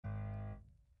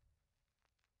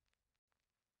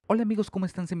Hola amigos, ¿cómo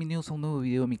están? Bienvenidos a un nuevo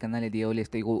video de mi canal. El día de hoy les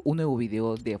traigo un nuevo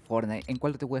video de Fortnite, en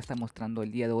cual te voy a estar mostrando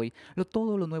el día de hoy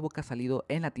todo lo nuevo que ha salido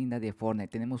en la tienda de Fortnite.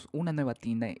 Tenemos una nueva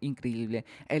tienda increíble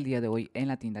el día de hoy en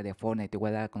la tienda de Fortnite. Te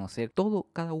voy a dar a conocer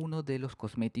cada uno de los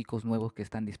cosméticos nuevos que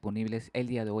están disponibles el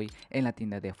día de hoy en la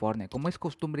tienda de Fortnite. Como es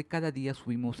costumbre, cada día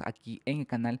subimos aquí en el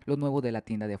canal lo nuevo de la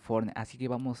tienda de Fortnite, así que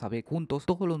vamos a ver juntos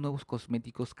todos los nuevos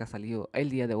cosméticos que ha salido el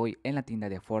día de hoy en la tienda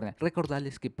de Fortnite.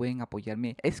 Recordarles que pueden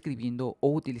apoyarme escribiendo o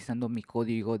utilizando mi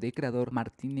código de creador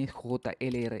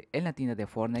Martinezjlr en la tienda de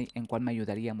Fortnite, en cual me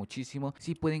ayudaría muchísimo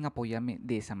si pueden apoyarme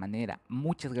de esa manera.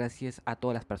 Muchas gracias a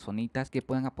todas las personitas que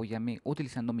puedan apoyarme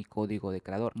utilizando mi código de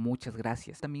creador. Muchas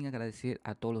gracias. También agradecer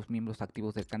a todos los miembros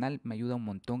activos del canal. Me ayuda un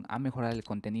montón a mejorar el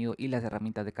contenido y las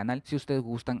herramientas del canal. Si ustedes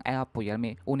gustan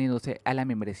apoyarme uniéndose a la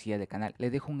membresía del canal,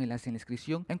 les dejo un enlace en la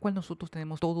descripción, en cual nosotros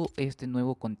tenemos todo este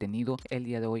nuevo contenido el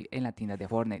día de hoy en la tienda de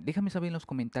Fortnite. Déjame saber en los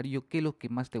comentarios qué es lo que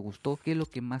más te gustó, qué es lo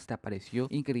que más te pareció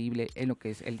increíble en lo que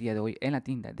es el día de hoy en la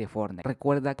tienda de Fortnite.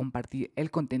 Recuerda compartir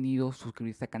el contenido,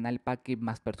 suscribirte al canal para que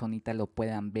más personitas lo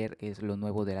puedan ver, que es lo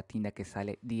nuevo de la tienda que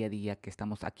sale día a día, que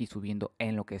estamos aquí subiendo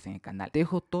en lo que es en el canal. Te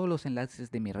dejo todos los enlaces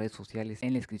de mis redes sociales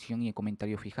en la descripción y en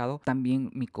comentario fijado, también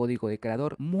mi código de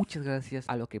creador. Muchas gracias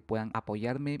a los que puedan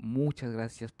apoyarme, muchas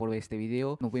gracias por ver este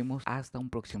video. Nos vemos hasta un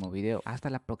próximo video. Hasta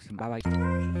la próxima, bye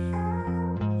bye.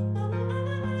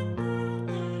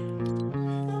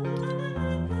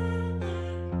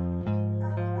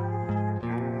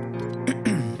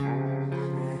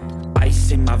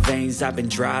 In my veins, I've been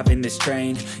driving this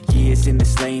train. Years in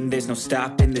this lane, there's no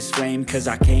stopping this flame. Cause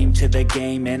I came to the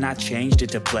game and I changed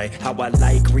it to play how I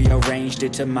like, rearranged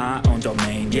it to my own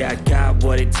domain. Yeah, I got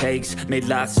what it takes, made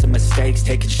lots of mistakes,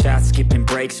 taking shots, skipping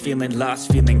breaks, feeling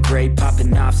lost, feeling great,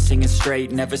 popping off, singing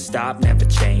straight, never stopped, never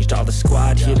changed. All the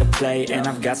squad here to play and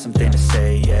I've got something to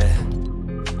say, yeah.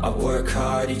 I work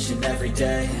hard each and every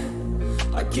day,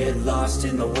 I get lost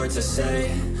in the words I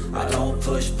say. I don't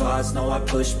push pause, no I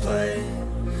push play.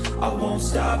 I won't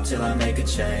stop till I make a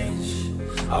change.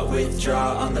 I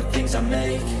withdraw on the things I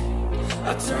make.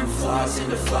 I turn flaws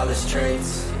into flawless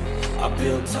traits. I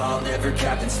build tall, never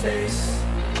capped in space.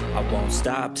 I won't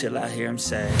stop till I hear him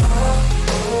say, oh,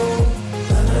 oh,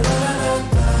 la, la, la, la,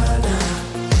 la, la.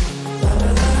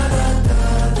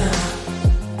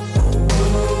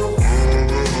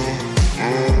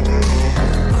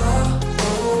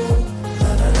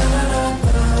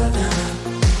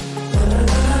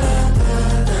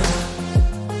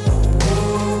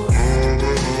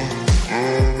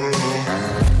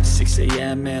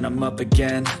 And I'm up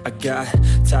again. I got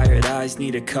tired eyes,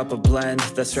 need a cup of blend.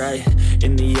 That's right,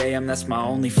 in the AM, that's my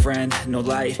only friend. No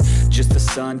light, just the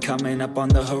sun coming up on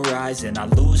the horizon. I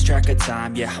lose track of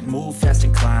time, yeah, I move fast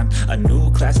and climb a new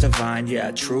class divine,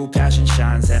 yeah, true passion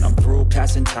shines. And I'm through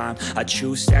passing time, I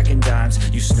choose stacking dimes.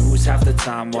 You snooze half the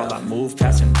time while I move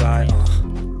passing by.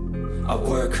 I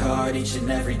work hard each and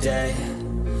every day,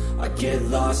 I get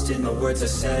lost in the words I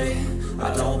say.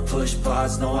 I don't push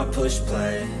pause, no I push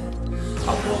play.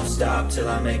 I won't stop till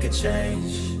I make a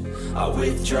change. I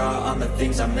withdraw on the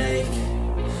things I make.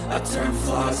 I turn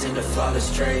flaws into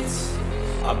flawless traits.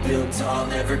 I build tall,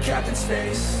 never capped in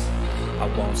space. I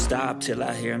won't stop till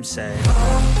I hear him say,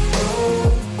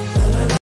 oh, oh.